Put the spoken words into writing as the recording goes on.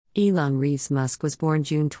Elon Reeves Musk was born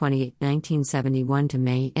June 28, 1971 to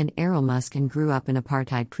May and Errol Musk and grew up in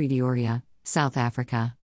apartheid Pretoria, South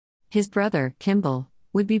Africa. His brother, Kimball,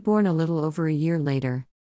 would be born a little over a year later,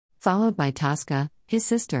 followed by Tosca, his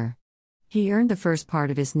sister. He earned the first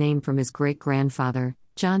part of his name from his great-grandfather,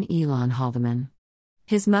 John Elon Haldeman.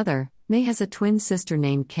 His mother, May, has a twin sister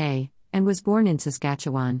named Kay, and was born in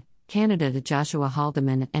Saskatchewan, Canada to Joshua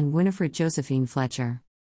Haldeman and Winifred Josephine Fletcher.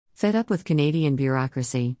 Fed up with Canadian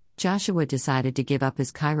bureaucracy, Joshua decided to give up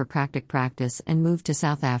his chiropractic practice and moved to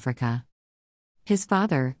South Africa. His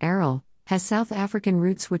father, Errol, has South African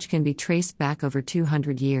roots which can be traced back over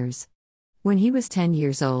 200 years. When he was 10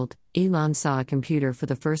 years old, Elon saw a computer for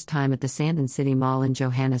the first time at the Sandton City Mall in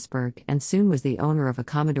Johannesburg and soon was the owner of a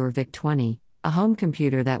Commodore VIC-20, a home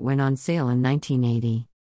computer that went on sale in 1980.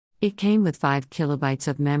 It came with 5 kilobytes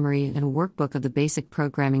of memory and a workbook of the basic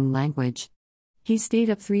programming language. He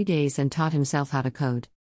stayed up 3 days and taught himself how to code.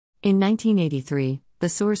 In 1983, the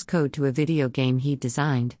source code to a video game he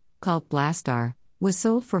designed, called Blastar, was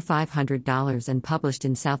sold for $500 and published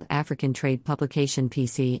in South African trade publication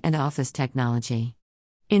PC and Office Technology.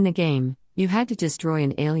 In the game, you had to destroy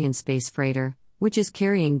an alien space freighter, which is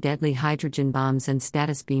carrying deadly hydrogen bombs and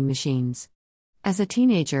status beam machines. As a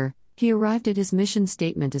teenager, he arrived at his mission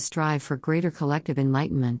statement to strive for greater collective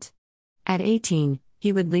enlightenment. At 18,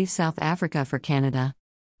 he would leave South Africa for Canada.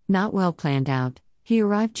 Not well planned out, he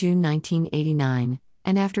arrived June 1989,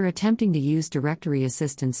 and after attempting to use directory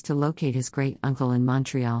assistance to locate his great-uncle in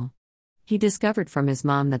Montreal, he discovered from his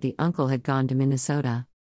mom that the uncle had gone to Minnesota.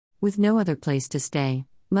 With no other place to stay,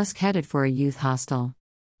 Musk headed for a youth hostel.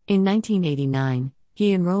 In 1989,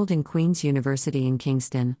 he enrolled in Queen's University in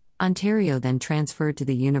Kingston, Ontario, then transferred to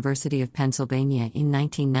the University of Pennsylvania in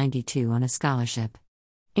 1992 on a scholarship.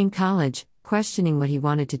 In college, questioning what he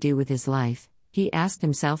wanted to do with his life, he asked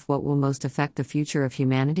himself what will most affect the future of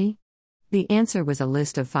humanity? The answer was a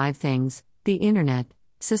list of 5 things: the internet,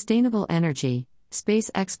 sustainable energy, space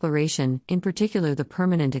exploration, in particular the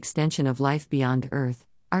permanent extension of life beyond Earth,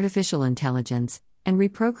 artificial intelligence, and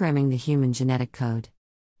reprogramming the human genetic code.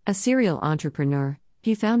 A serial entrepreneur,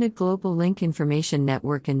 he founded Global Link Information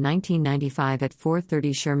Network in 1995 at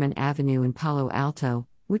 430 Sherman Avenue in Palo Alto,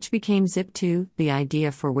 which became Zip2, the idea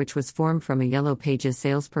for which was formed from a Yellow Pages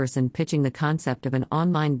salesperson pitching the concept of an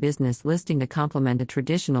online business listing to complement a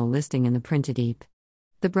traditional listing in the printed heap.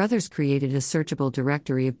 The brothers created a searchable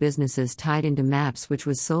directory of businesses tied into maps which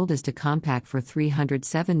was sold as to Compaq for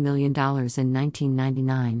 $307 million in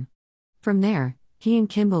 1999. From there, he and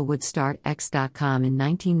Kimball would start X.com in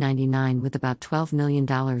 1999 with about $12 million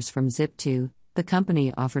from Zip2. The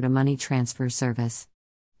company offered a money transfer service.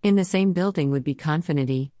 In the same building would be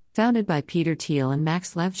Confinity, founded by Peter Thiel and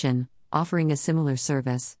Max Levchin, offering a similar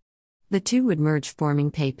service. The two would merge, forming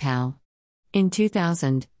PayPal. In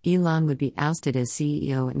 2000, Elon would be ousted as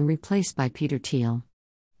CEO and replaced by Peter Thiel.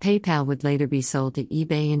 PayPal would later be sold to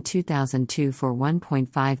eBay in 2002 for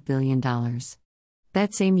 $1.5 billion.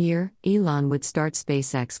 That same year, Elon would start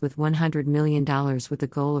SpaceX with $100 million with the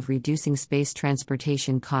goal of reducing space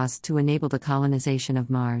transportation costs to enable the colonization of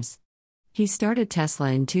Mars. He started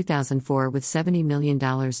Tesla in 2004 with $70 million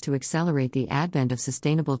to accelerate the advent of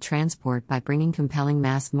sustainable transport by bringing compelling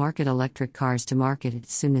mass-market electric cars to market as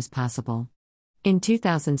soon as possible. In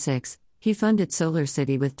 2006, he funded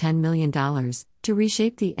SolarCity with $10 million to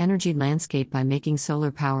reshape the energy landscape by making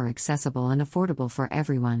solar power accessible and affordable for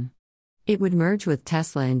everyone. It would merge with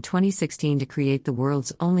Tesla in 2016 to create the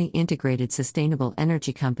world's only integrated sustainable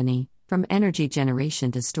energy company, from energy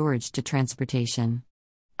generation to storage to transportation.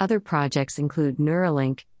 Other projects include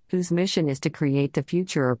Neuralink, whose mission is to create the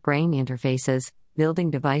future of brain interfaces, building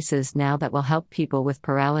devices now that will help people with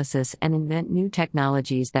paralysis and invent new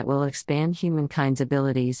technologies that will expand humankind's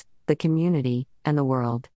abilities, the community, and the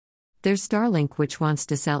world. There's Starlink, which wants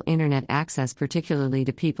to sell internet access particularly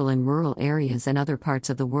to people in rural areas and other parts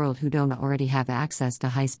of the world who don't already have access to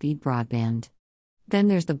high-speed broadband. Then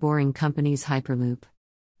there's the Boring Company's Hyperloop,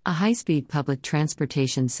 a high-speed public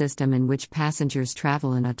transportation system in which passengers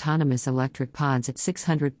travel in autonomous electric pods at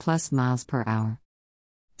 600+ miles per hour.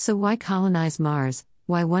 So why colonize Mars,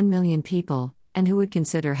 why 1 million people, and who would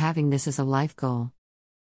consider having this as a life goal?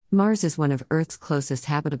 Mars is one of Earth's closest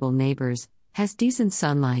habitable neighbors, has decent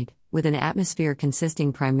sunlight, with an atmosphere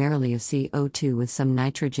consisting primarily of CO2 with some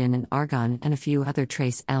nitrogen and argon and a few other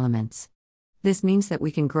trace elements. This means that we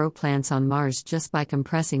can grow plants on Mars just by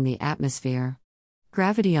compressing the atmosphere.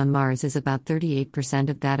 Gravity on Mars is about 38%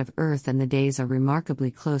 of that of Earth, and the days are remarkably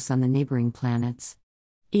close on the neighboring planets.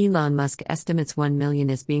 Elon Musk estimates 1 million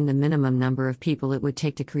as being the minimum number of people it would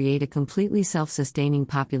take to create a completely self-sustaining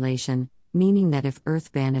population, meaning that if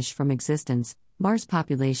Earth vanished from existence, Mars'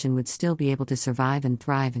 population would still be able to survive and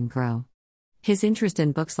thrive and grow. His interest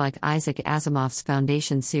in books like Isaac Asimov's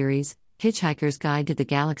Foundation series, Hitchhiker's Guide to the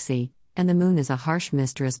Galaxy, and The Moon is a Harsh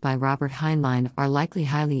Mistress by Robert Heinlein are likely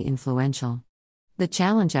highly influential. The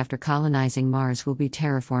challenge after colonizing Mars will be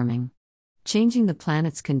terraforming. Changing the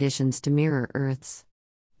planet's conditions to mirror Earth's.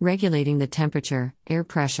 Regulating the temperature, air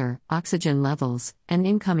pressure, oxygen levels, and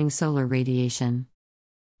incoming solar radiation.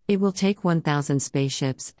 It will take 1,000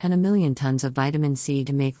 spaceships and 1 million tons of vitamin C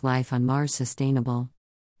to make life on Mars sustainable.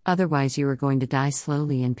 Otherwise, you are going to die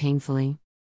slowly and painfully.